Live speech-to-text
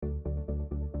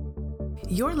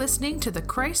You're listening to the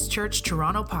Christ Church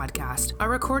Toronto podcast, a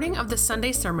recording of the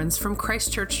Sunday sermons from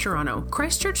Christ Church Toronto.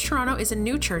 Christ Church Toronto is a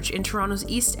new church in Toronto's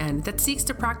East End that seeks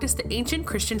to practice the ancient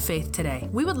Christian faith today.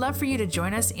 We would love for you to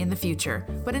join us in the future,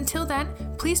 but until then,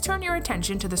 please turn your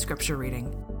attention to the scripture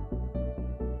reading.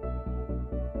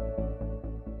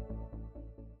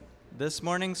 This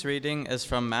morning's reading is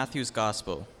from Matthew's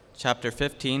Gospel, chapter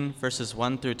 15, verses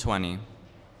 1 through 20.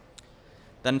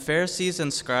 Then Pharisees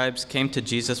and scribes came to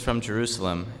Jesus from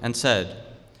Jerusalem and said,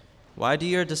 "Why do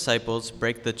your disciples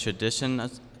break the tradition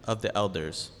of the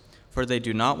elders? For they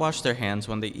do not wash their hands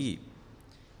when they eat."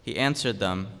 He answered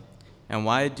them, "And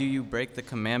why do you break the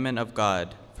commandment of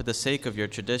God for the sake of your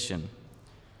tradition?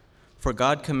 For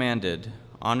God commanded,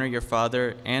 'Honor your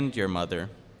father and your mother,'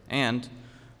 and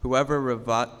 'Whoever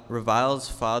reviles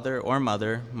father or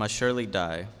mother must surely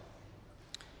die.'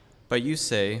 But you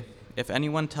say, 'If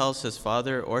anyone tells his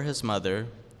father or his mother,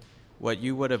 what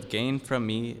you would have gained from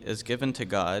me is given to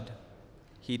God,'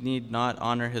 he need not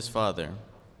honor his father.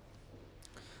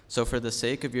 So for the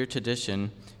sake of your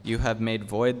tradition, you have made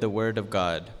void the word of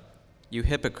God. You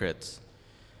hypocrites!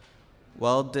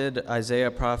 Well did Isaiah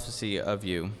prophesy of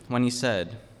you when he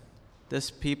said,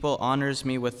 'This people honors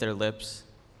me with their lips,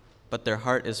 but their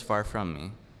heart is far from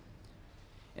me.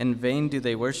 In vain do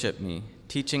they worship me,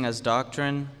 teaching as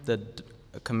doctrine the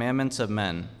commandments of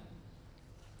men.'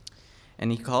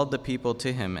 And he called the people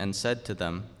to him and said to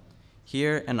them,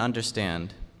 'Hear and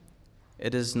understand.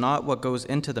 It is not what goes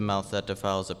into the mouth that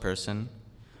defiles a person,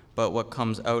 but what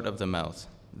comes out of the mouth.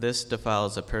 This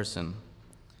defiles a person.'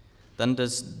 Then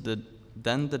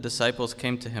the disciples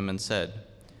came to him and said,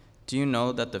 'Do you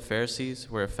know that the Pharisees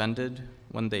were offended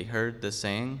when they heard this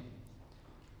saying?'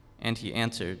 And he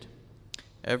answered,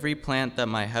 'Every plant that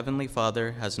my heavenly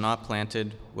Father has not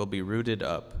planted will be rooted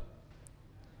up.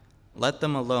 Let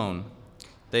them alone.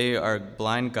 They are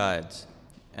blind guides,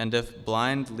 and if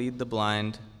blind lead the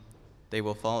blind, they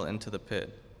will fall into the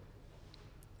pit.'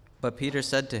 But Peter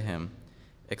said to him,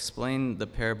 'Explain the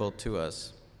parable to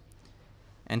us.'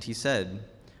 And he said,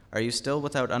 'Are you still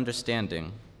without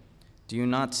understanding? Do you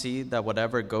not see that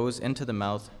whatever goes into the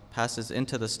mouth passes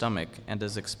into the stomach and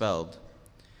is expelled?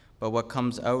 But what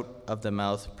comes out of the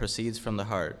mouth proceeds from the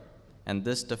heart, and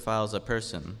this defiles a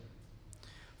person.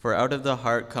 For out of the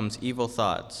heart comes evil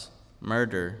thoughts,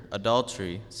 murder,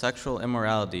 adultery, sexual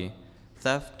immorality,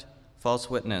 theft, false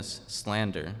witness,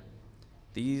 slander.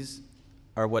 These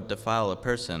are what defile a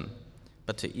person,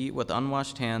 but to eat with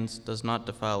unwashed hands does not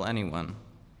defile anyone.'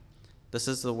 This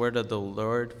is the word of the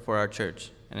Lord for our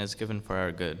church, and is given for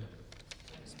our good."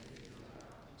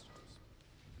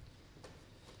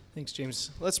 Thanks,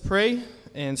 James. Let's pray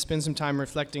and spend some time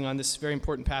reflecting on this very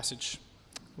important passage.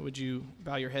 Would you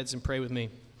bow your heads and pray with me?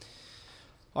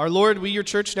 Our Lord, we, your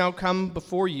church, now come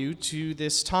before you to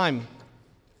this time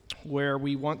where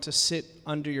we want to sit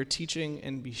under your teaching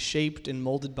and be shaped and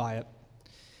molded by it.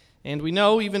 And we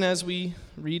know, even as we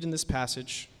read in this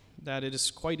passage, that it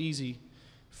is quite easy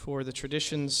for the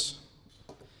traditions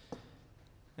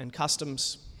and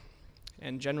customs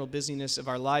and general busyness of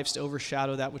our lives to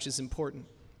overshadow that which is important.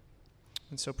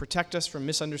 And so protect us from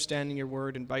misunderstanding your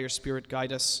word, and by your Spirit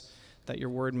guide us that your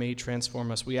word may transform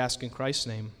us. We ask in Christ's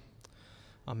name.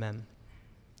 Amen.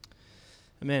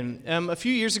 Amen. A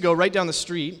few years ago, right down the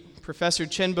street, Professor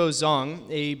Chenbo Zhang,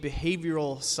 a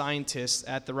behavioral scientist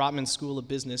at the Rotman School of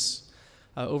Business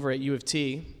over at U of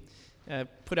T,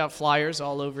 put out flyers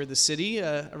all over the city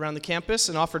around the campus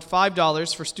and offered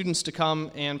 $5 for students to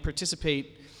come and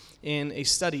participate in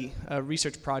a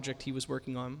research project he was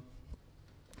working on.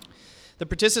 The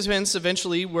participants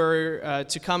eventually were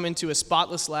to come into a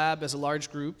spotless lab as a large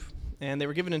group, and they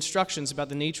were given instructions about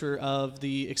the nature of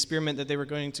the experiment that they were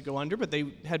going to go under, but they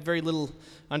had very little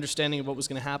understanding of what was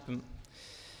going to happen.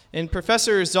 And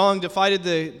Professor Zhang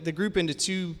divided the group into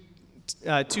two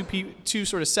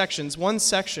sort of sections. One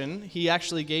section, he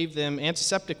actually gave them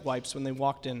antiseptic wipes when they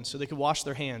walked in, so they could wash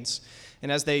their hands.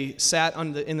 And as they sat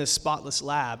in the spotless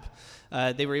lab,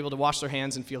 they were able to wash their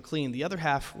hands and feel clean. The other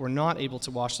half were not able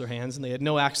to wash their hands, and they had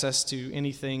no access to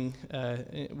anything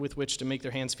with which to make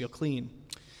their hands feel clean.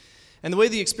 And the way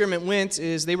the experiment went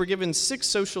is they were given 6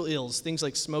 social ills, things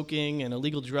like smoking and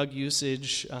illegal drug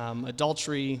usage,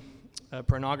 adultery,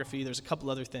 pornography. There's a couple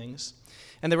other things.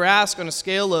 And they were asked on a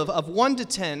scale of 1 to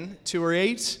 10 to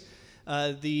rate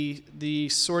the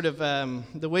sort of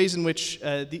the ways in which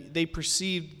they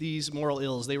perceived these moral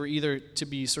ills. They were either to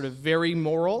be sort of very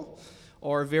moral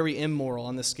or very immoral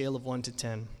on the scale of 1 to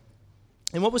 10.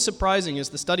 And what was surprising is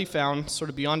the study found,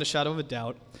 sort of beyond a shadow of a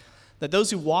doubt, that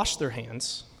those who washed their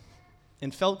hands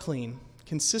and felt clean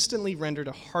consistently rendered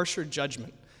a harsher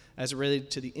judgment as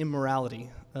related to the immorality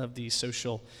of these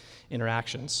social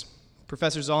interactions.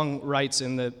 Professor Zong writes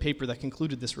in the paper that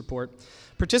concluded this report,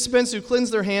 participants who cleanse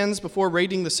their hands before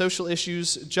rating the social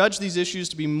issues judge these issues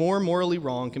to be more morally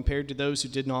wrong compared to those who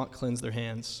did not cleanse their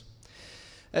hands.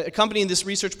 Accompanying this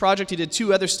research project, he did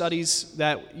 2 other studies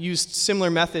that used similar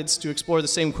methods to explore the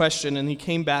same question, and he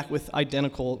came back with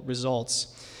identical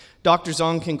results. Dr.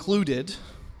 Zong concluded,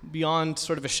 beyond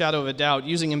sort of a shadow of a doubt,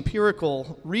 using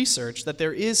empirical research, that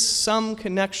there is some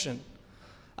connection,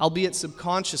 albeit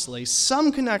subconsciously,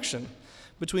 some connection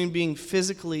between being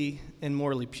physically and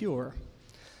morally pure.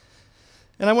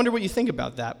 And I wonder what you think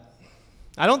about that.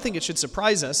 I don't think it should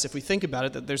surprise us if we think about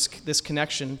it that there's this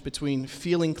connection between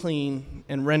feeling clean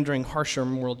and rendering harsher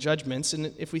moral judgments.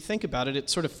 And if we think about it, it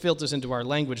sort of filters into our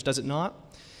language, does it not?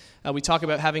 We talk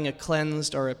about having a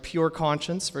cleansed or a pure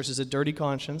conscience versus a dirty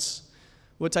conscience.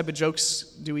 What type of jokes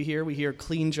do we hear? We hear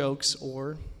clean jokes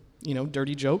or,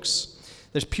 dirty jokes.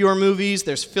 There's pure movies,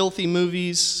 there's filthy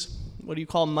movies. What do you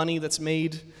call money that's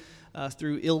made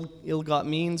through ill-got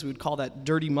means? We would call that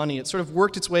dirty money. It sort of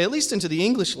worked its way, at least into the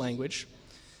English language,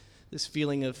 this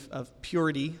feeling of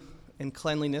purity and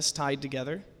cleanliness tied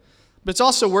together. But it's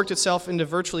also worked itself into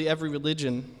virtually every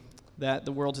religion that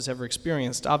the world has ever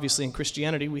experienced. Obviously, in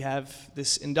Christianity, we have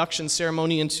this induction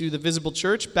ceremony into the visible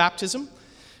church, baptism,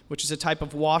 which is a type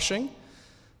of washing.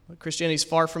 Christianity is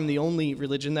far from the only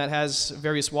religion that has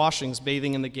various washings.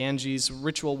 Bathing in the Ganges,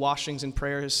 ritual washings and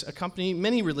prayers accompany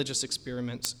many religious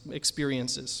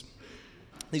experiences.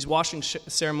 These washing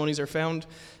ceremonies are found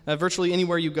virtually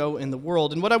anywhere you go in the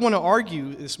world. And what I want to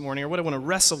argue this morning, or what I want to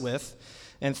wrestle with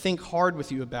and think hard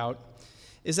with you about,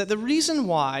 is that the reason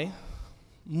why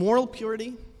moral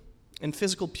purity and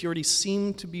physical purity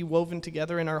seem to be woven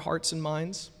together in our hearts and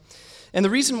minds, and the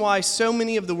reason why so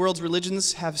many of the world's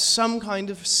religions have some kind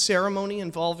of ceremony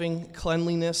involving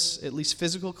cleanliness, at least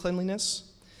physical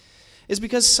cleanliness, is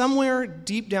because somewhere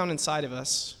deep down inside of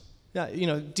us,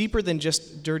 deeper than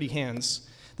just dirty hands,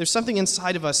 there's something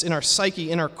inside of us, in our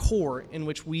psyche, in our core, in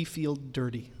which we feel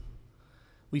dirty.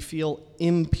 We feel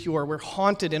impure. We're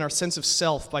haunted in our sense of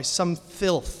self by some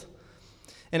filth.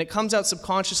 And it comes out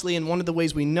subconsciously, and one of the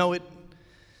ways we know it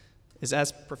is,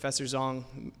 as Professor Zong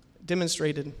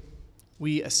demonstrated,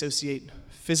 we associate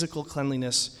physical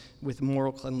cleanliness with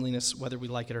moral cleanliness, whether we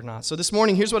like it or not. So this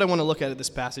morning, here's what I want to look at this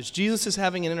passage. Jesus is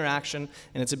having an interaction,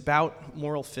 and it's about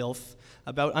moral filth,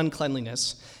 about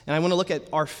uncleanliness. And I want to look at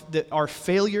our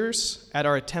failures at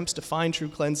our attempts to find true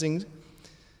cleansing,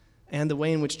 and the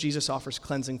way in which Jesus offers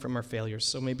cleansing from our failures.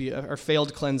 So maybe our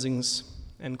failed cleansings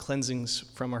and cleansings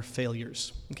from our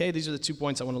failures. Okay, these are the 2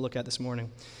 points I want to look at this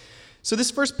morning. So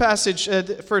this first passage,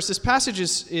 this passage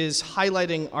is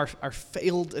highlighting our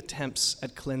failed attempts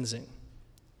at cleansing.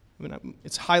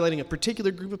 It's highlighting a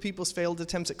particular group of people's failed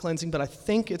attempts at cleansing, but I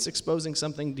think it's exposing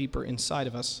something deeper inside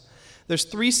of us. There's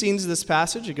 3 scenes of this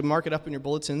passage. You can mark it up in your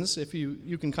bulletins if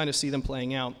you can kind of see them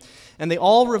playing out. And they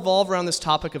all revolve around this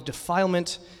topic of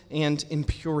defilement and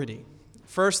impurity.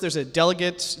 First, there's a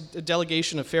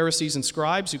delegation of Pharisees and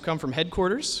scribes who come from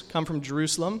headquarters, come from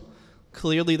Jerusalem.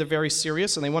 Clearly, they're very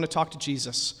serious, and they want to talk to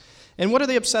Jesus. And what are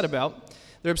they upset about?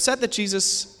 They're upset that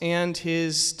Jesus and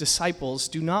his disciples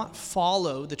do not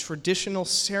follow the traditional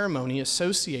ceremony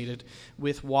associated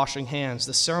with washing hands,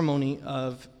 the ceremony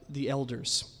of the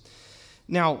elders.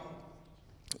 Now,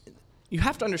 you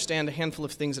have to understand a handful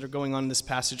of things that are going on in this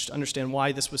passage to understand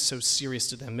why this was so serious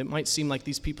to them. It might seem like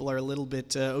these people are a little bit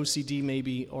OCD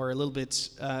maybe, or a little bit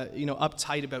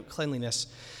uptight about cleanliness.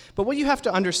 But what you have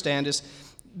to understand is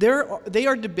they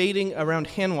are debating around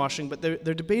hand washing, but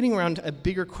they're debating around a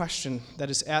bigger question that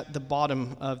is at the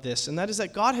bottom of this, and that is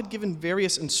that God had given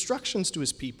various instructions to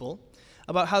his people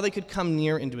about how they could come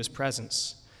near into his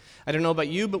presence. I don't know about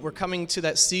you, but we're coming to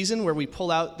that season where we pull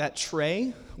out that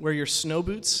tray where your snow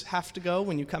boots have to go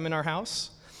when you come in our house.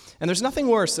 And there's nothing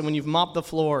worse than when you've mopped the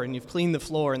floor and you've cleaned the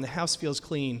floor and the house feels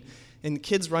clean and the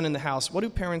kids run in the house. What do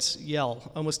parents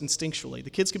yell almost instinctually? The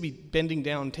kids could be bending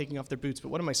down, taking off their boots, but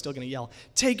what am I still going to yell?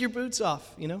 Take your boots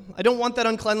off, I don't want that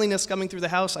uncleanliness coming through the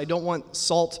house. I don't want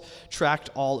salt tracked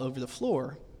all over the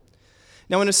floor.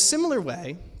 Now, in a similar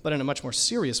way, but in a much more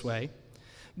serious way,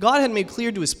 God had made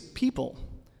clear to his people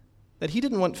that he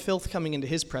didn't want filth coming into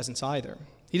his presence either.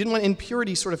 He didn't want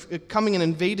impurity sort of coming and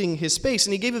invading his space,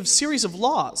 and he gave a series of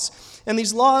laws. And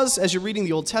these laws, as you're reading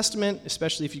the Old Testament,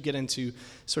 especially if you get into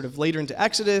sort of later into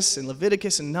Exodus and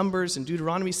Leviticus and Numbers and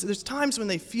Deuteronomy, so there's times when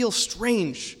they feel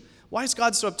strange. Why is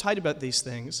God so uptight about these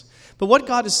things? But what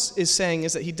God is saying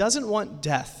is that he doesn't want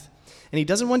death, and he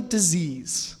doesn't want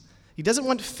disease. He doesn't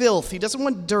want filth. He doesn't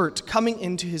want dirt coming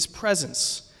into his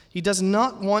presence. He does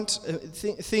not want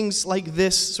things like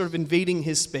this sort of invading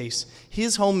his space.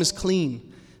 His home is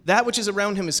clean. That which is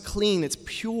around him is clean. It's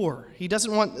pure. He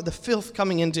doesn't want the filth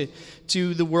coming into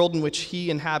the world in which he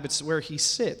inhabits, where he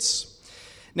sits.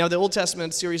 Now, the Old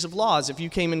Testament series of laws, if you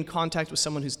came in contact with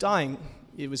someone who's dying,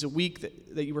 it was a week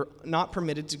that you were not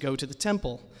permitted to go to the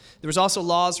temple. There was also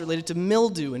laws related to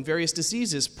mildew and various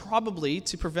diseases, probably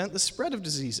to prevent the spread of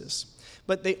diseases.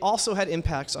 But they also had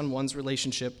impacts on one's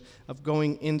relationship of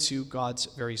going into God's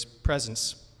very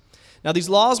presence. Now, these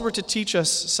laws were to teach us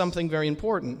something very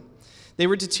important. They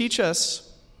were to teach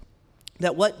us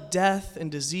that what death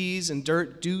and disease and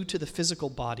dirt do to the physical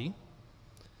body,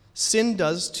 sin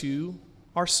does to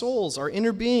our souls, our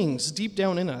inner beings, deep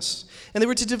down in us. And they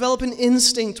were to develop an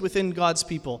instinct within God's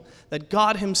people that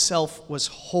God himself was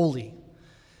holy.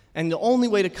 And the only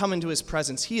way to come into his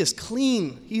presence, he is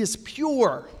clean, he is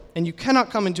pure, and you cannot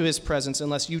come into his presence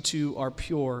unless you too are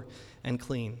pure and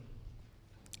clean.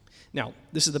 Now,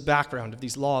 this is the background of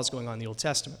these laws going on in the Old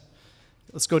Testament.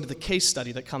 Let's go to the case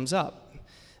study that comes up.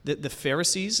 The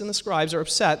Pharisees and the scribes are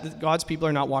upset that God's people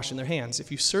are not washing their hands.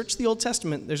 If you search the Old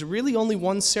Testament, there's really only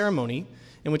one ceremony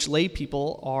in which lay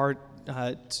people are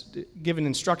given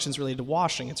instructions related to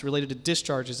washing. It's related to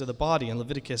discharges of the body in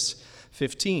Leviticus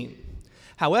 15.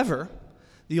 However,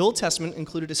 the Old Testament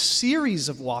included a series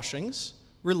of washings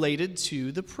related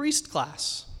to the priest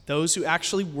class, those who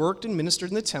actually worked and ministered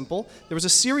in the temple. There was a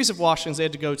series of washings they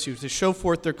had to go to show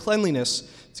forth their cleanliness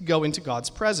to go into God's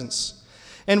presence.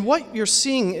 And what you're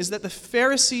seeing is that the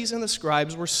Pharisees and the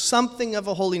scribes were something of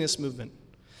a holiness movement.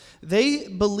 They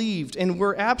believed and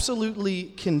were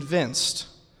absolutely convinced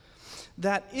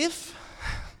that if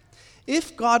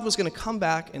God was going to come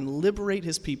back and liberate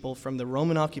his people from the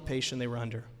Roman occupation they were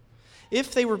under,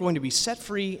 if they were going to be set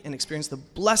free and experience the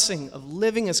blessing of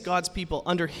living as God's people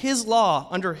under his law,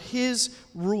 under his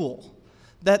rule,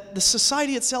 that the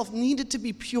society itself needed to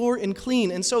be pure and clean.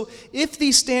 And so if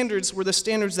these standards were the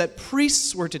standards that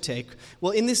priests were to take,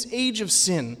 well, in this age of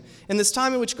sin, in this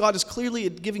time in which God is clearly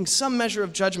giving some measure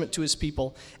of judgment to his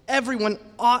people, everyone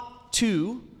ought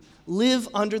to live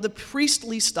under the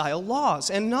priestly style laws.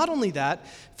 And not only that,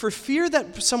 for fear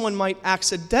that someone might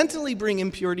accidentally bring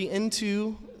impurity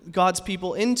into God's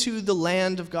people, into the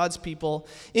land of God's people,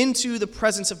 into the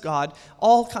presence of God,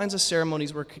 all kinds of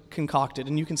ceremonies were concocted.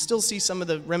 And you can still see some of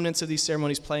the remnants of these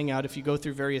ceremonies playing out if you go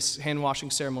through various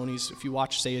hand-washing ceremonies, if you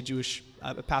watch, say, a Jewish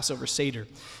Passover Seder.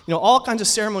 You know, all kinds of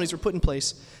ceremonies were put in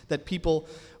place that people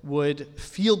would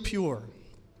feel pure.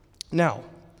 Now,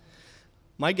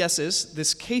 my guess is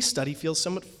this case study feels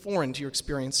somewhat foreign to your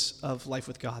experience of life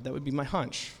with God. That would be my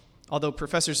hunch. Although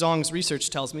Professor Zong's research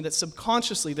tells me that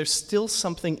subconsciously there's still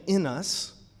something in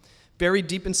us, buried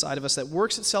deep inside of us, that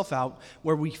works itself out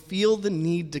where we feel the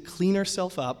need to clean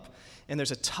ourselves up, and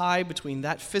there's a tie between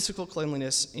that physical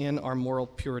cleanliness and our moral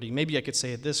purity. Maybe I could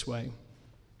say it this way.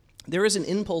 There is an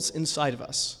impulse inside of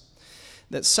us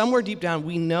that somewhere deep down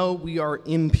we know we are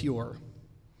impure.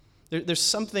 There's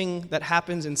something that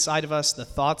happens inside of us, the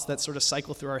thoughts that sort of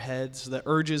cycle through our heads, the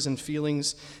urges and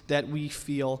feelings that we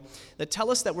feel, that tell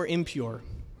us that we're impure.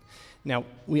 Now,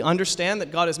 we understand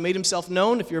that God has made himself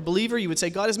known. If you're a believer, you would say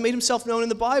God has made himself known in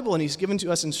the Bible, and he's given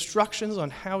to us instructions on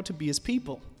how to be his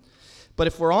people. But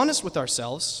if we're honest with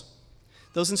ourselves,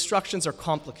 those instructions are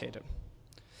complicated.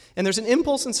 And there's an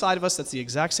impulse inside of us that's the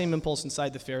exact same impulse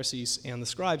inside the Pharisees and the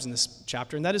scribes in this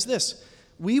chapter, and that is this.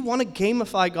 We want to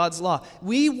gamify God's law.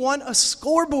 We want a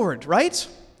scoreboard, right?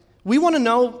 We want to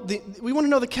know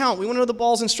the count. We want to know the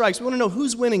balls and strikes. We want to know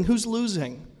who's winning, who's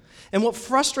losing. And what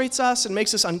frustrates us and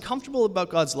makes us uncomfortable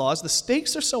about God's law is the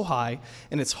stakes are so high,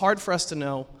 and it's hard for us to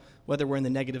know whether we're in the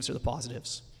negatives or the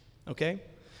positives. Okay?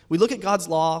 We look at God's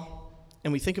law,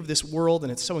 and we think of this world,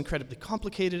 and it's so incredibly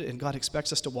complicated, and God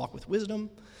expects us to walk with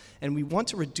wisdom, and we want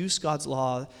to reduce God's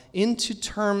law into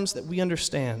terms that we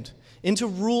understand, into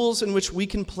rules in which we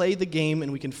can play the game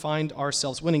and we can find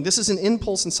ourselves winning. This is an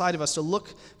impulse inside of us to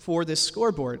look for this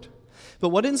scoreboard. But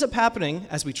what ends up happening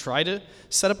as we try to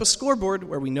set up a scoreboard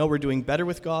where we know we're doing better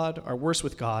with God or worse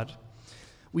with God,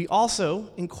 we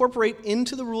also incorporate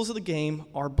into the rules of the game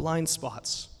our blind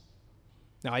spots.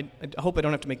 Now, I hope I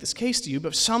don't have to make this case to you,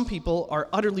 but some people are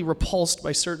utterly repulsed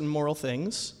by certain moral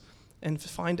things and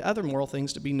find other moral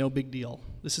things to be no big deal.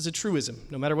 This is a truism.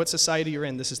 No matter what society you're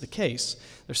in, this is the case.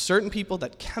 There's certain people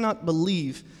that cannot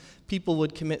believe people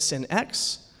would commit sin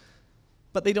X,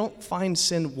 but they don't find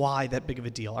sin Y that big of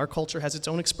a deal. Our culture has its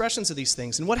own expressions of these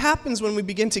things. And what happens when we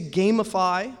begin to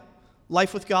gamify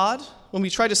life with God, when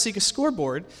we try to seek a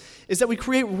scoreboard, is that we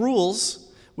create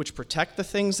rules which protect the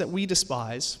things that we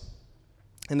despise,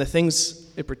 and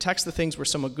it protects the things we're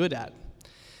somewhat good at.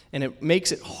 And it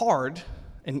makes it hard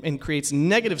and creates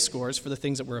negative scores for the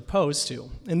things that we're opposed to.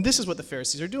 And this is what the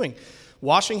Pharisees are doing.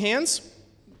 Washing hands,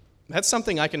 that's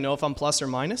something I can know if I'm plus or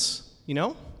minus,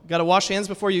 Got to wash hands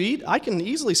before you eat? I can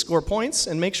easily score points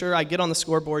and make sure I get on the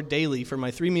scoreboard daily for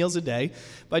my 3 meals a day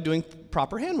by doing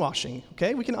proper hand washing,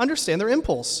 okay? We can understand their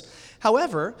impulse.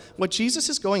 However, what Jesus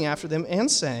is going after them and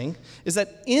saying is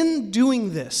that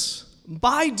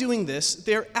by doing this,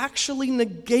 they're actually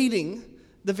negating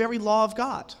the very law of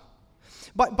God.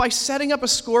 By setting up a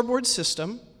scoreboard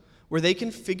system where they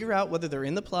can figure out whether they're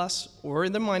in the plus or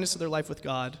in the minus of their life with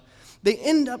God, they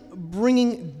end up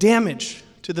bringing damage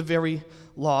to the very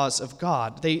laws of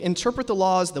God. They interpret the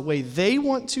laws the way they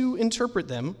want to interpret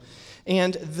them,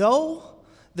 and though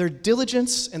their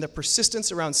diligence and their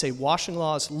persistence around, say, washing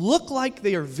laws look like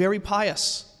they are very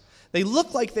pious, they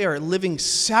look like they are living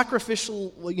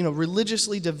sacrificial,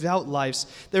 religiously devout lives,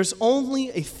 there's only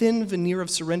a thin veneer of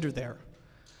surrender there,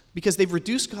 because they've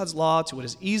reduced God's law to what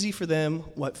is easy for them,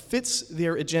 what fits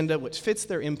their agenda, what fits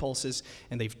their impulses,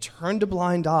 and they've turned a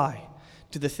blind eye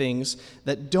to the things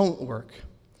that don't work.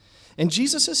 And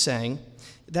Jesus is saying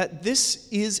that this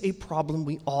is a problem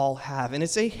we all have, and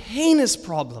it's a heinous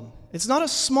problem. It's not a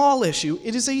small issue,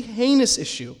 it is a heinous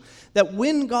issue, that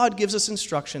when God gives us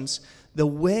instructions, the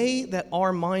way that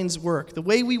our minds work, the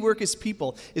way we work as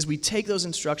people, is we take those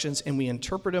instructions and we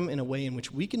interpret them in a way in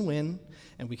which we can win,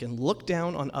 and we can look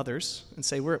down on others and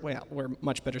say, we're a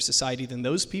much better society than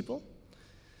those people.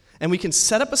 And we can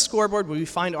set up a scoreboard where we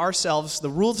find ourselves, the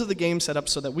rules of the game set up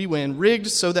so that we win, rigged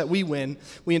so that we win.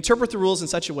 We interpret the rules in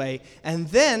such a way. And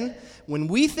then, when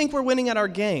we think we're winning at our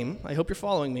game, I hope you're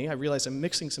following me. I realize I'm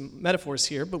mixing some metaphors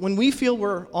here. But when we feel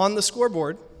we're on the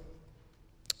scoreboard,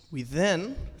 we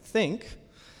then think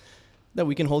that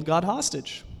we can hold God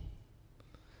hostage.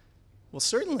 Well,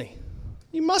 certainly.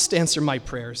 You must answer my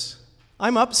prayers.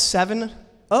 I'm up 7-0.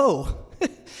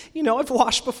 I've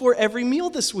washed before every meal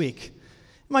this week.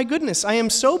 My goodness, I am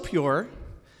so pure.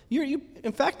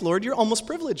 In fact, Lord, you're almost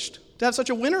privileged to have such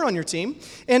a winner on your team.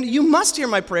 And you must hear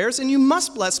my prayers, and you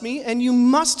must bless me, and you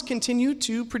must continue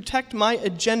to protect my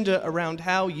agenda around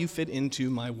how you fit into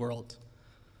my world.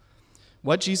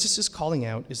 What Jesus is calling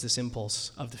out is this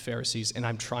impulse of the Pharisees, and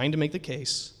I'm trying to make the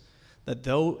case that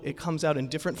though it comes out in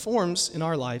different forms in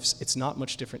our lives, it's not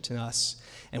much different to us.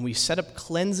 And we set up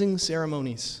cleansing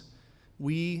ceremonies.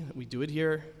 We do it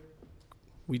here.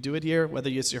 We do it here, whether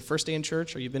it's your first day in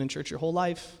church or you've been in church your whole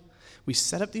life. We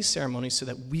set up these ceremonies so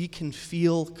that we can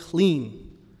feel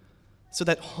clean, so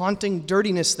that haunting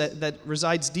dirtiness that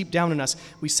resides deep down in us.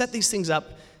 We set these things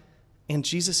up, and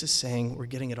Jesus is saying we're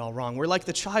getting it all wrong. We're like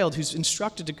the child who's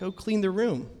instructed to go clean their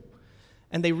room.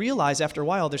 And they realize after a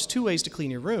while there's 2 ways to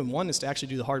clean your room. One is to actually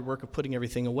do the hard work of putting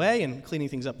everything away and cleaning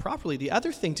things up properly. The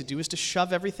other thing to do is to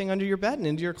shove everything under your bed and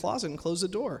into your closet and close the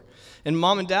door. And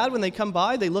mom and dad, when they come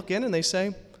by, they look in and they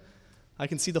say, I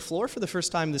can see the floor for the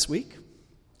first time this week.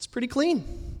 It's pretty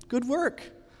clean. Good work.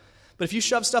 But if you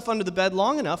shove stuff under the bed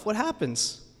long enough, what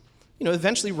happens?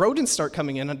 Eventually rodents start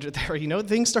coming in under there.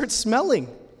 Things start smelling.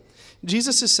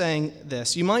 Jesus is saying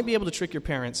this. You might be able to trick your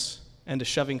parents into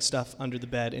shoving stuff under the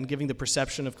bed and giving the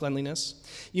perception of cleanliness.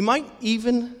 You might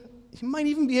even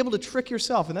be able to trick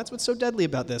yourself, and that's what's so deadly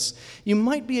about this. You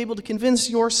might be able to convince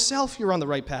yourself you're on the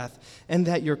right path and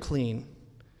that you're clean.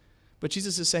 But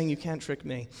Jesus is saying you can't trick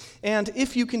me. And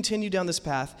if you continue down this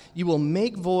path, you will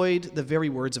make void the very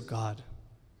words of God.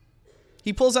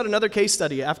 He pulls out another case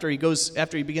study after he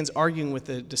begins arguing with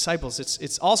the disciples.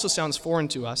 It also sounds foreign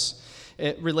to us,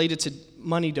 related to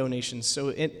money donations. So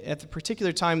at the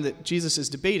particular time that Jesus is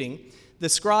debating, the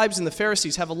scribes and the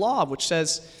Pharisees have a law which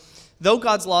says, though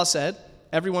God's law said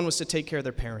everyone was to take care of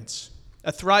their parents,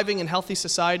 a thriving and healthy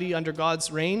society under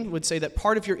God's reign would say that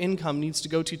part of your income needs to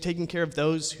go to taking care of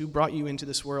those who brought you into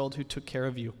this world, who took care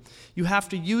of you. You have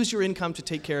to use your income to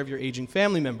take care of your aging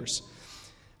family members.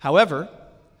 However,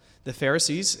 the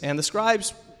Pharisees and the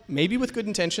scribes, maybe with good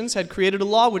intentions, had created a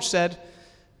law which said,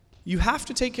 you have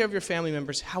to take care of your family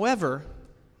members. However,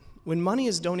 when money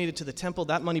is donated to the temple,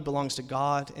 that money belongs to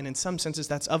God, and in some senses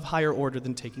that's of higher order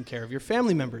than taking care of your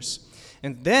family members.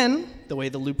 And then, the way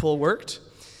the loophole worked,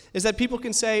 is that people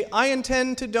can say, I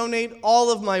intend to donate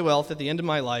all of my wealth at the end of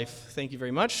my life, thank you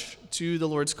very much, to the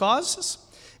Lord's causes.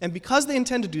 And because they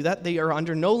intend to do that, they are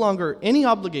under no longer any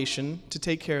obligation to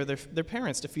take care of their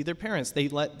parents, to feed their parents. They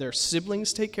let their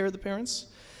siblings take care of the parents,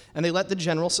 and they let the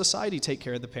general society take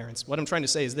care of the parents. What I'm trying to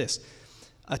say is this.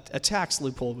 A tax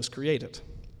loophole was created.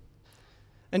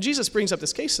 And Jesus brings up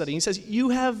this case study, and he says, you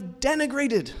have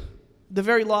denigrated the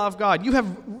very law of God. You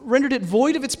have rendered it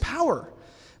void of its power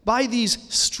by these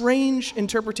strange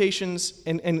interpretations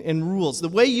and rules. The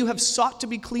way you have sought to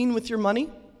be clean with your money,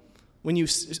 When you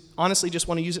honestly just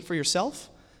want to use it for yourself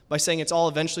by saying it's all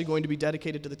eventually going to be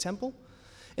dedicated to the temple?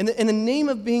 In the name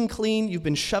of being clean, you've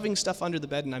been shoving stuff under the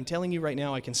bed, and I'm telling you right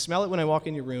now, I can smell it when I walk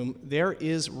in your room. There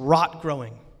is rot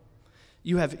growing.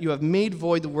 You have made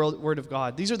void the word of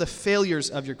God. These are the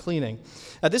failures of your cleaning.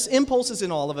 This impulse is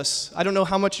in all of us. I don't know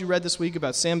how much you read this week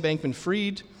about Sam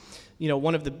Bankman-Fried,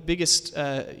 one of the biggest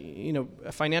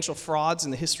financial frauds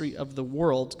in the history of the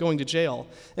world, going to jail.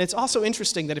 And it's also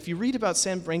interesting that if you read about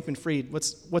Sam Bankman-Fried,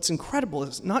 what's incredible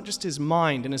is not just his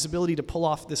mind and his ability to pull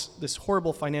off this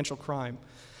horrible financial crime.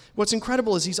 What's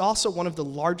incredible is he's also one of the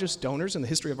largest donors in the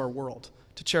history of our world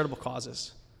to charitable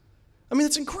causes. I mean,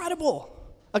 it's incredible.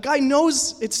 A guy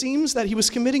knows, it seems, that he was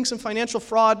committing some financial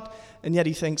fraud, and yet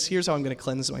he thinks, here's how I'm going to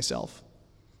cleanse myself.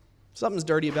 Something's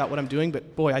dirty about what I'm doing,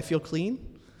 but boy, I feel clean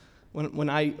when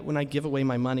I give away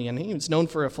my money. And he's known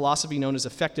for a philosophy known as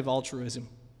effective altruism,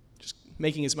 just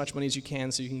making as much money as you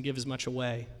can so you can give as much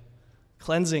away.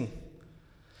 Cleansing.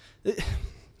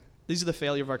 These are the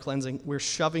failure of our cleansing. We're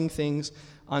shoving things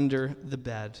under the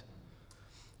bed.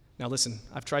 Now listen,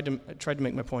 I've tried to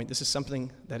make my point. This is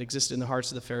something that existed in the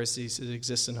hearts of the Pharisees. It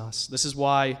exists in us. This is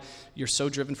why you're so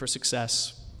driven for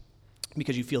success,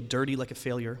 because you feel dirty like a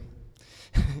failure.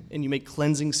 And you make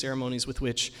cleansing ceremonies with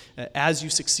which, as you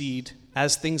succeed,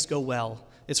 as things go well,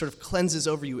 it sort of cleanses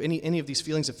over you any of these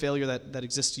feelings of failure that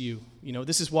exist to you.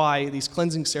 This is why these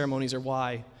cleansing ceremonies are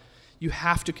why you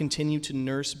have to continue to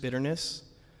nurse bitterness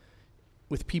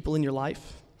with people in your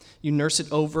life. You nurse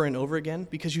it over and over again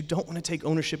because you don't want to take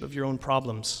ownership of your own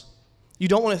problems. You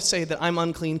don't want to say that I'm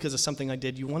unclean because of something I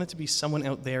did. You want it to be someone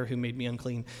out there who made me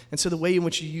unclean. And so the way in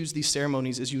which you use these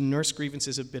ceremonies is you nurse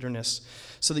grievances of bitterness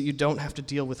so that you don't have to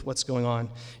deal with what's going on.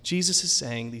 Jesus is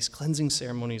saying these cleansing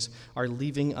ceremonies are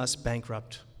leaving us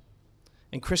bankrupt.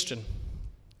 And Christian,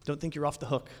 don't think you're off the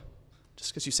hook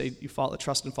just because you say you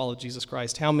trust and follow Jesus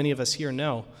Christ. How many of us here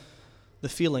know the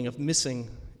feeling of missing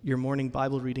your morning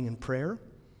Bible reading and prayer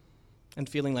and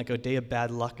feeling like a day of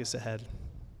bad luck is ahead?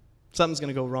 Something's going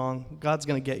to go wrong. God's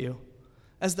going to get you.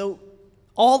 As though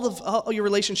all your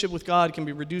relationship with God can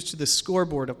be reduced to this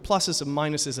scoreboard of pluses and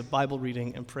minuses of Bible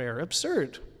reading and prayer.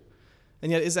 Absurd.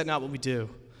 And yet, is that not what we do?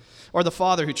 Or the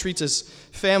father who treats his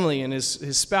family and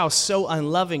his spouse so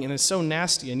unloving and is so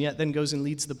nasty, and yet then goes and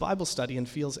leads the Bible study and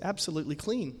feels absolutely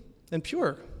clean and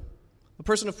pure. A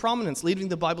person of prominence leading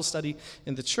the Bible study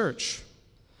in the church.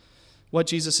 What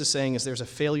Jesus is saying is there's a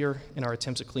failure in our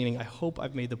attempts at cleaning. I hope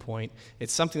I've made the point.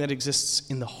 It's something that exists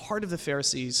in the heart of the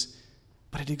Pharisees,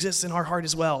 but it exists in our heart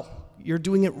as well. You're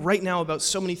doing it right now about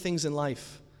so many things in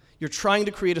life. You're trying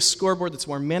to create a scoreboard that's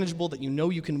more manageable, that you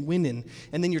know you can win in,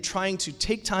 and then you're trying to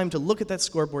take time to look at that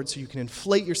scoreboard so you can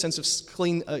inflate your sense of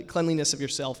cleanliness of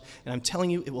yourself, and I'm telling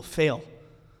you, it will fail.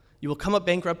 You will come up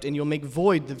bankrupt, and you'll make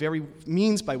void the very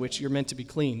means by which you're meant to be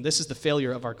clean. This is the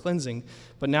failure of our cleansing.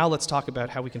 But now let's talk about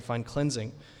how we can find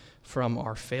cleansing from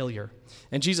our failure.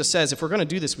 And Jesus says, if we're going to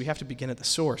do this, we have to begin at the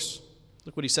source.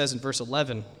 Look what he says in verse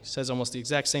 11. He says almost the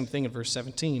exact same thing in verse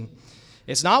 17.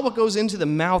 It's not what goes into the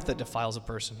mouth that defiles a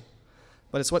person,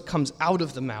 but it's what comes out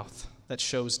of the mouth that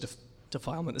shows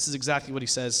defilement. This is exactly what he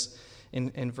says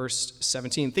in verse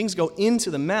 17. Things go into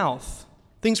the mouth.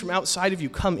 Things from outside of you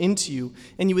come into you,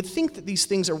 and you would think that these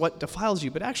things are what defiles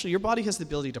you, but actually your body has the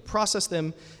ability to process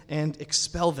them and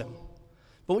expel them.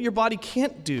 But what your body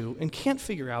can't do and can't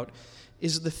figure out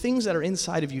is the things that are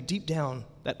inside of you deep down,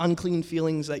 that unclean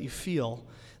feelings that you feel,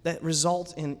 that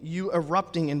result in you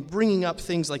erupting and bringing up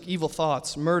things like evil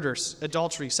thoughts, murders,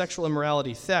 adultery, sexual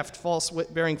immorality, theft,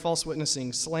 bearing false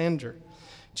witnessing, slander.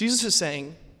 Jesus is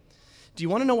saying, do you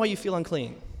want to know why you feel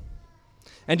unclean?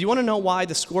 And do you want to know why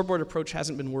the scoreboard approach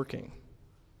hasn't been working?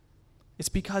 It's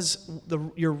because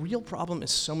your real problem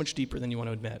is so much deeper than you want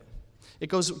to admit. It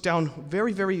goes down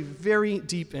very, very, very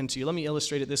deep into you. Let me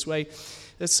illustrate it this way.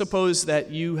 Let's suppose that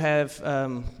you have,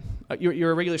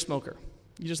 you're a regular smoker.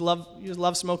 You just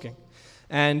love smoking,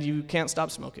 and you can't stop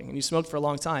smoking, and you smoked for a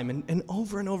long time, and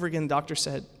over again, the doctor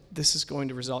said, this is going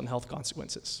to result in health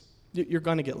consequences. You're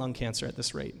going to get lung cancer at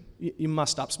this rate. You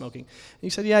must stop smoking. And you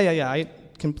said, yeah, I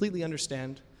completely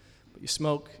understand, but you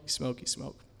smoke.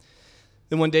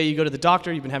 Then one day you go to the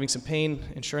doctor, you've been having some pain,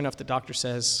 and sure enough, the doctor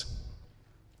says,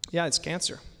 yeah, it's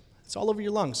cancer. It's all over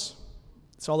your lungs.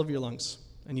 It's all over your lungs.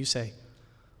 And you say,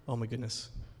 oh my goodness,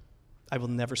 I will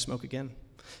never smoke again.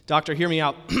 Doctor, hear me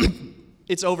out.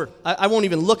 It's over. I won't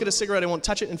even look at a cigarette. I won't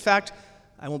touch it. In fact,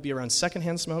 I won't be around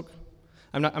secondhand smoke.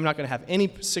 I'm not going to have any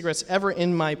cigarettes ever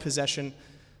in my possession.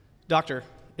 Doctor,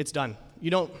 it's done.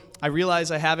 I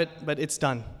realize I have it, but it's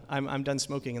done. I'm done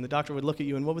smoking. And the doctor would look at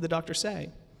you, and what would the doctor say?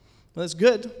 Well, that's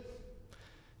good.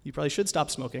 You probably should stop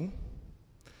smoking.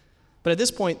 But at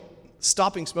this point,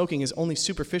 stopping smoking is only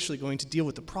superficially going to deal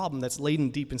with the problem that's laden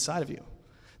deep inside of you.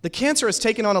 The cancer has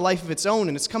taken on a life of its own,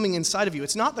 and it's coming inside of you.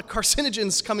 It's not the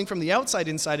carcinogens coming from the outside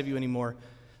inside of you anymore.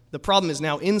 The problem is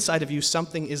now inside of you,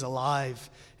 something is alive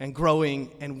and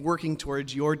growing and working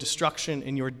towards your destruction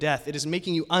and your death. It is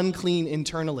making you unclean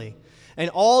internally. And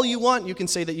all you want, you can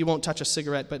say that you won't touch a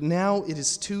cigarette, but now it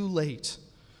is too late.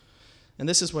 And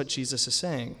this is what Jesus is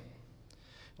saying.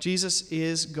 Jesus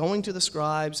is going to the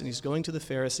scribes and he's going to the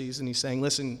Pharisees and he's saying,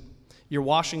 listen, your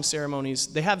washing ceremonies,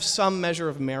 they have some measure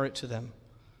of merit to them.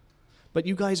 But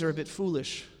you guys are a bit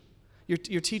foolish.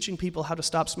 You're teaching people how to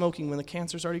stop smoking when the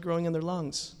cancer's already growing in their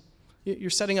lungs.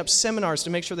 You're setting up seminars to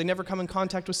make sure they never come in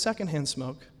contact with secondhand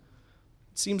smoke.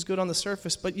 It seems good on the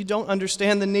surface, but you don't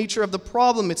understand the nature of the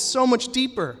problem. It's so much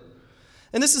deeper.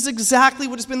 And this is exactly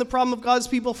what has been the problem of God's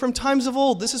people from times of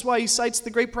old. This is why he cites the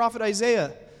great prophet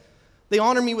Isaiah. They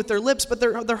honor me with their lips, but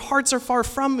their hearts are far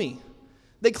from me.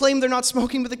 They claim they're not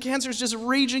smoking, but the cancer is just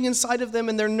raging inside of them,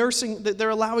 and they're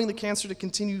allowing the cancer to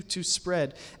continue to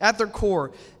spread. At their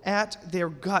core, at their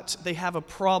gut, they have a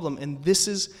problem, and this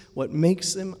is what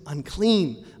makes them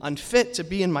unclean, unfit to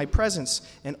be in my presence.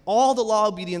 And all the law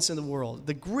obedience in the world,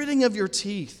 the gritting of your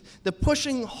teeth, the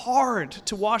pushing hard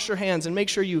to wash your hands and make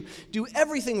sure you do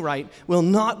everything right will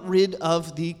not rid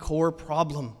of the core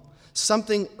problem.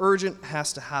 Something urgent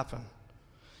has to happen.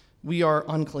 We are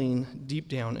unclean deep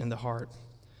down in the heart.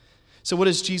 So what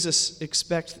does Jesus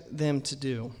expect them to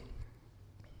do?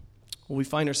 Well, we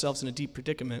find ourselves in a deep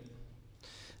predicament.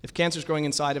 If cancer's growing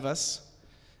inside of us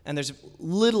and there's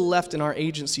little left in our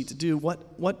agency to do,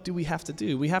 what do we have to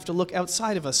do? We have to look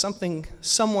outside of us.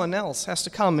 Someone else has to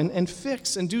come and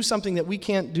fix and do something that we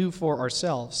can't do for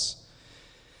ourselves.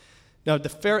 Now,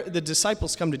 the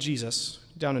disciples come to Jesus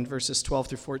down in verses 12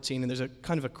 through 14, and there's a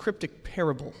kind of a cryptic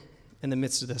parable in the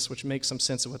midst of this, which makes some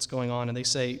sense of what's going on. And they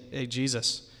say, hey,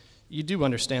 Jesus, you do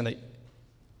understand that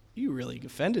you really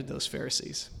offended those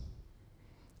Pharisees.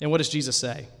 And what does Jesus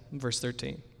say in verse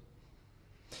 13?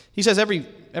 He says,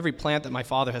 every plant that my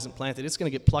Father hasn't planted, it's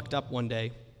going to get plucked up one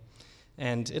day,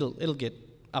 and it'll get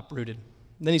uprooted.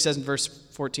 And then he says in verse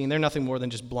 14, they're nothing more than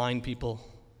just blind people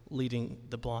leading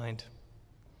the blind.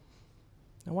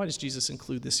 Now, why does Jesus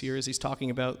include this here as he's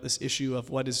talking about this issue of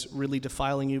what is really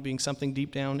defiling you being something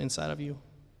deep down inside of you?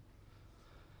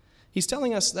 He's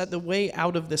telling us that the way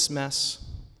out of this mess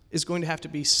is going to have to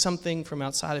be something from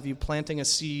outside of you, planting a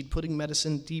seed, putting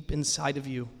medicine deep inside of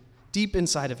you,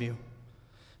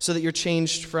 so that you're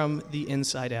changed from the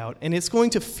inside out. And it's going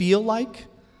to feel like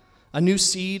a new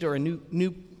seed or a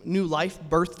new life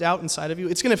birthed out inside of you.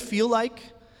 It's going to feel like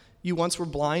you once were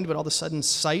blind, but all of a sudden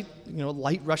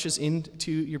light rushes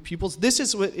into your pupils. This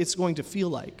is what it's going to feel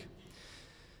like.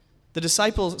 The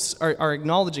disciples are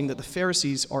acknowledging that the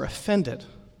Pharisees are offended.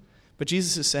 But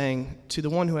Jesus is saying, to the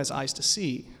one who has eyes to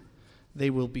see, they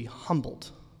will be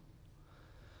humbled.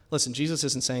 Listen, Jesus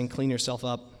isn't saying, clean yourself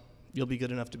up, you'll be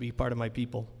good enough to be part of my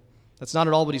people. That's not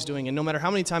at all what he's doing. And no matter how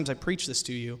many times I preach this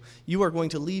to you, you are going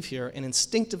to leave here, and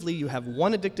instinctively you have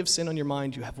one addictive sin on your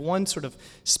mind, you have one sort of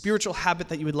spiritual habit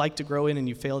that you would like to grow in and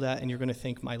you failed at, and you're going to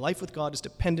think, my life with God is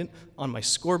dependent on my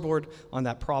scoreboard, on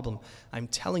that problem. I'm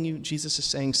telling you, Jesus is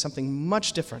saying something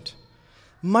much different.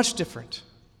 Much different.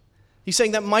 He's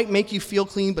saying that might make you feel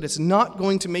clean, but it's not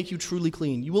going to make you truly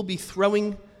clean. You will be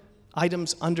throwing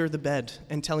items under the bed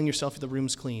and telling yourself the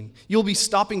room's clean. You'll be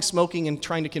stopping smoking and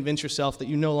trying to convince yourself that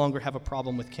you no longer have a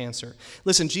problem with cancer.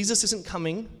 Listen, Jesus isn't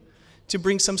coming to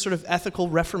bring some sort of ethical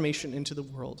reformation into the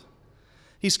world.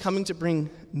 He's coming to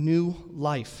bring new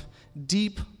life,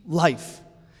 deep life.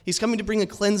 He's coming to bring a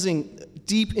cleansing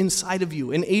deep inside of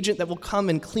you, an agent that will come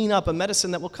and clean up, a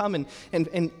medicine that will come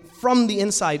and from the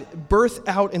inside birth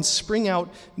out and spring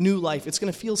out new life. It's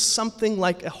going to feel something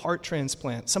like a heart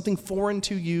transplant. Something foreign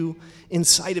to you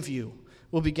inside of you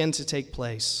will begin to take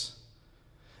place.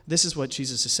 This is what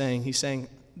Jesus is saying. He's saying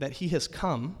that he has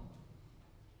come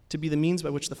to be the means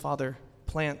by which the Father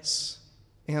plants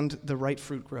and the right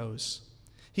fruit grows.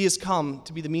 He has come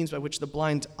to be the means by which the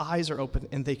blind eyes are opened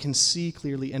and they can see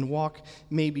clearly and walk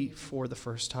maybe for the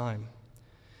first time.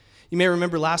 You may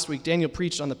remember last week, Daniel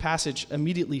preached on the passage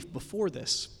immediately before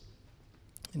this.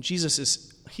 And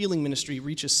Jesus' healing ministry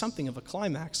reaches something of a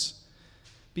climax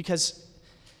because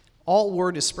all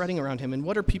word is spreading around him. And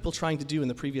what are people trying to do in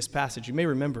the previous passage? You may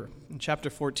remember in chapter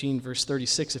 14, verse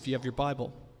 36, if you have your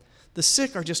Bible. The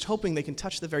sick are just hoping they can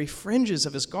touch the very fringes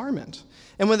of his garment.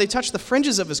 And when they touch the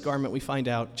fringes of his garment, we find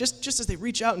out, just as they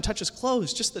reach out and touch his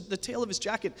clothes, just the tail of his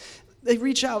jacket, they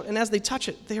reach out, and as they touch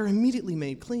it, they are immediately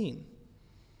made clean.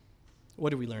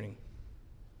 What are we learning?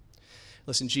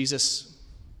 Listen, Jesus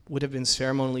would have been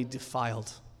ceremonially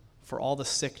defiled for all the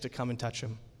sick to come and touch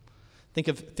him. Think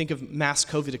of mass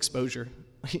COVID exposure,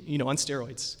 on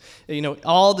steroids.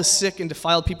 All the sick and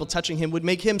defiled people touching him would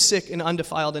make him sick and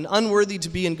undefiled and unworthy to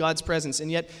be in God's presence.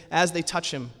 And yet, as they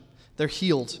touch him, they're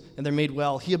healed and they're made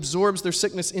well. He absorbs their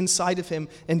sickness inside of him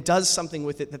and does something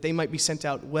with it that they might be sent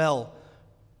out well.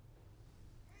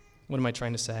 What am I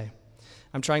trying to say?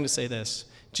 I'm trying to say this.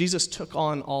 Jesus took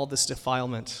on all this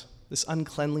defilement, this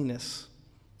uncleanliness.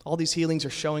 All these healings are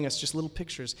showing us just little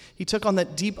pictures. He took on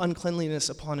that deep uncleanliness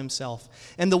upon himself.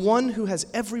 And the one who has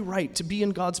every right to be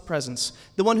in God's presence,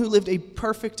 the one who lived a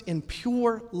perfect and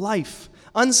pure life,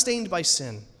 unstained by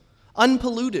sin,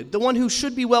 unpolluted, the one who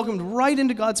should be welcomed right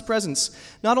into God's presence.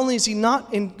 Not only is he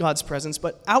not in God's presence,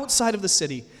 but outside of the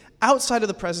city, outside of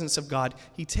the presence of God,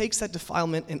 he takes that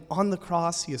defilement, and on the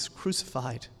cross he is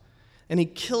crucified. And he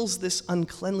kills this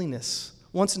uncleanliness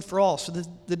once and for all so that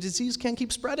the disease can't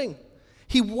keep spreading.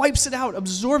 He wipes it out,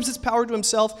 absorbs its power to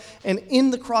himself, and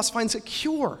in the cross finds a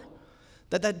cure.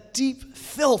 That deep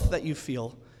filth that you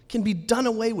feel can be done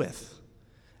away with.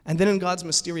 And then in God's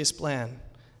mysterious plan,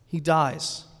 he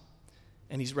dies,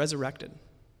 and he's resurrected,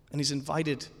 and he's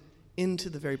invited into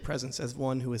the very presence as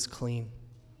one who is clean.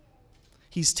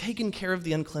 He's taken care of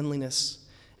the uncleanliness,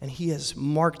 and he is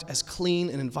marked as clean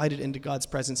and invited into God's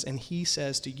presence, and he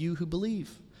says to you who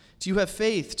believe, to you who have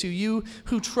faith, to you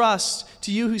who trust,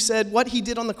 to you who said what he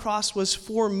did on the cross was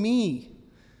for me.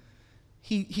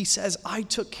 He says, I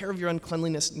took care of your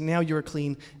uncleanliness, now you're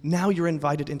clean, now you're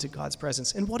invited into God's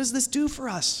presence. And what does this do for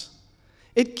us?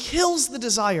 It kills the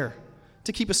desire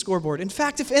to keep a scoreboard. In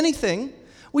fact, if anything,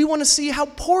 we want to see how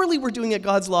poorly we're doing at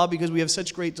God's law because we have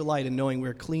such great delight in knowing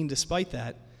we're clean despite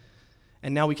that.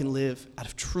 And now we can live out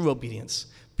of true obedience,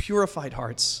 purified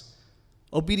hearts,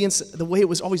 obedience the way it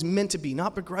was always meant to be,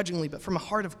 not begrudgingly, but from a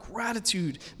heart of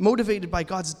gratitude, motivated by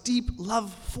God's deep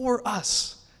love for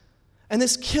us. And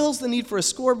this kills the need for a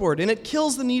scoreboard, and it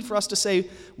kills the need for us to say,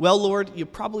 well, Lord, you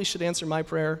probably should answer my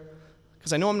prayer,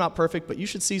 because I know I'm not perfect, but you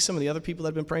should see some of the other people that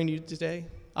have been praying to you today.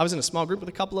 I was in a small group with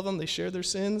a couple of them. They shared their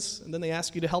sins, and then they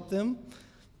ask you to help them.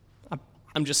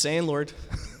 I'm just saying, Lord,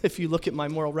 if you look at my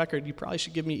moral record, you probably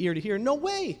should give me ear to hear. No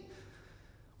way.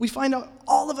 We find out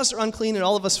all of us are unclean, and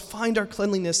all of us find our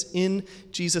cleanliness in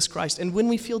Jesus Christ. And when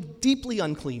we feel deeply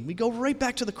unclean, we go right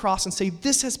back to the cross and say,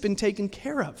 this has been taken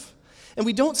care of. And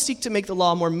we don't seek to make the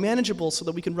law more manageable so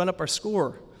that we can run up our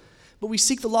score, but we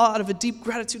seek the law out of a deep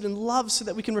gratitude and love so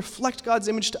that we can reflect God's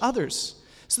image to others,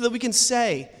 so that we can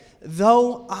say,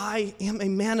 though I am a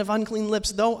man of unclean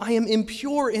lips, though I am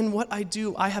impure in what I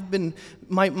do,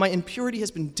 my impurity has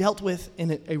been dealt with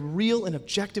in a real and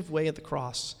objective way at the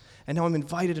cross. And now I'm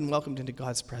invited and welcomed into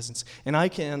God's presence. And I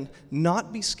can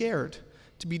not be scared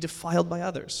to be defiled by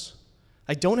others.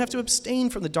 I don't have to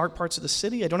abstain from the dark parts of the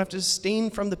city. I don't have to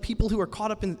abstain from the people who are caught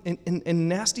up in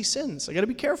nasty sins. I got to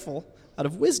be careful out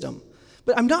of wisdom.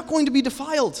 But I'm not going to be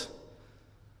defiled.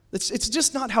 It's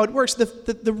just not how it works.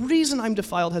 The reason I'm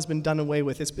defiled has been done away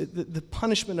with. The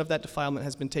punishment of that defilement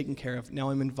has been taken care of.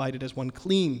 Now I'm invited as one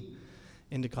clean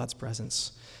into God's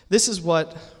presence. This is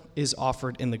what is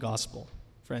offered in the gospel,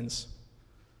 friends.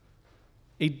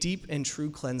 A deep and true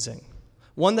cleansing.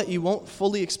 One that you won't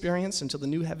fully experience until the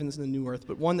new heavens and the new earth,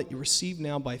 but one that you receive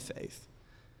now by faith.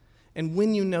 And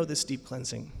when you know this deep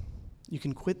cleansing, you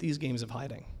can quit these games of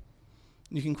hiding.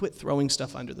 You can quit throwing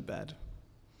stuff under the bed.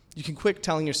 You can quit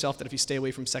telling yourself that if you stay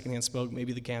away from secondhand smoke,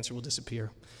 maybe the cancer will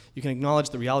disappear. You can acknowledge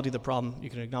the reality of the problem. You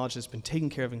can acknowledge that it's been taken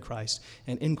care of in Christ.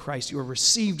 And in Christ, you are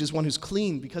received as one who's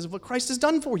clean because of what Christ has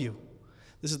done for you.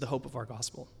 This is the hope of our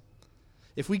gospel.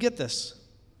 If we get this,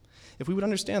 if we would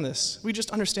understand this, we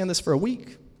just understand this for a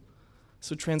week. This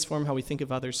would transform how we think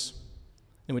of others.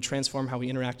 It would transform how we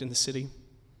interact in the city.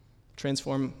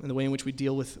 Transform in the way in which we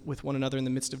deal with one another in the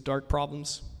midst of dark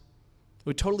problems. It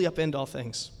would totally upend all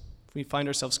things. If we find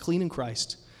ourselves clean in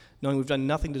Christ, knowing we've done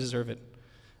nothing to deserve it,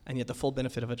 and yet the full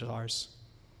benefit of it is ours.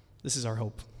 This is our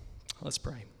hope. Let's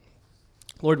pray.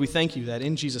 Lord, we thank you that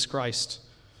in Jesus Christ,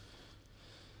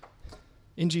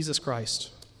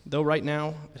 though right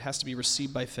now it has to be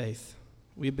received by faith,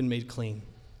 we have been made clean.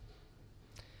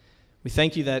 We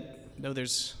thank you that though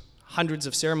there's hundreds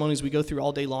of ceremonies we go through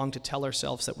all day long to tell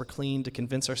ourselves that we're clean, to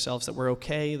convince ourselves that we're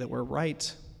okay, that we're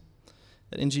right,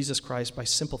 that in Jesus Christ, by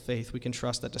simple faith, we can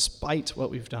trust that despite what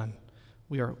we've done,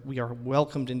 we are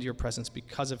welcomed into your presence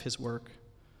because of his work.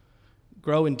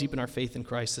 Grow and deepen our faith in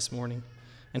Christ this morning,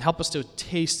 and help us to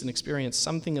taste and experience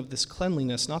something of this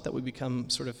cleanliness, not that we become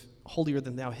sort of holier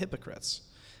than thou hypocrites,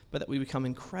 but that we become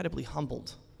incredibly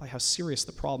humbled by how serious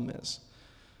the problem is,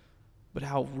 but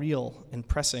how real and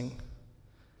pressing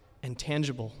and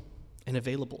tangible and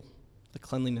available the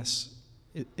cleanliness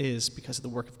is because of the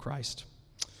work of Christ.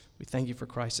 We thank you for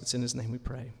Christ. It's in his name we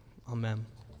pray. Amen. Amen.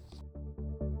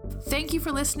 Thank you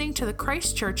for listening to the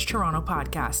Christ Church Toronto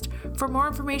podcast. For more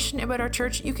information about our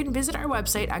church, you can visit our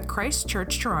website at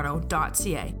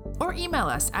christchurchtoronto.ca or email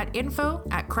us at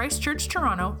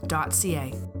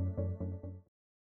info@christchurchtoronto.ca.